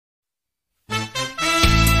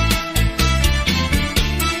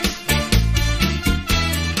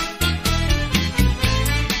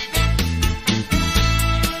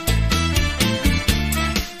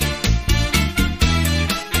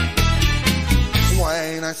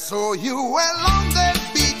I saw you along the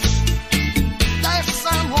beach, the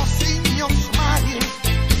sun was in your smile,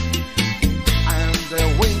 and the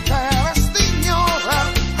winter was in your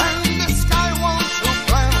heart, and the sky was so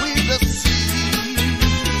bright with the sea.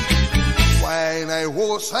 When I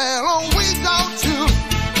was alone without you,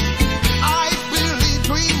 I believed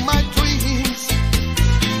in my dreams,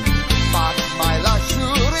 but my life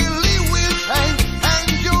surely will change, and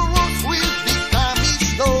your words will become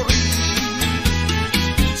history.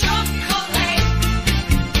 Chocolate,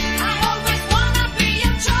 I always wanna be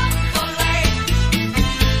your chocolate.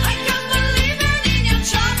 I can't believe it in your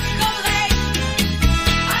chocolate.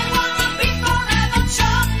 I wanna be forever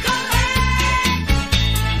chocolate.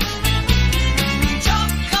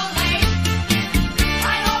 Chocolate,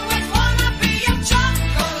 I always wanna be your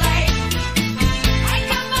chocolate. I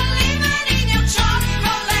can't believe it in your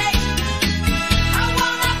chocolate. I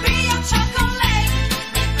wanna be your chocolate.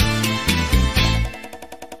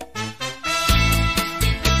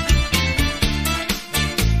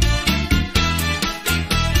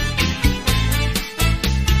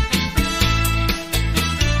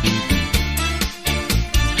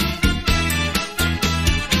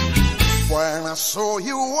 When I saw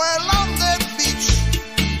you along the beach,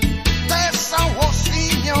 the sun was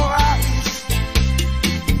in your eyes,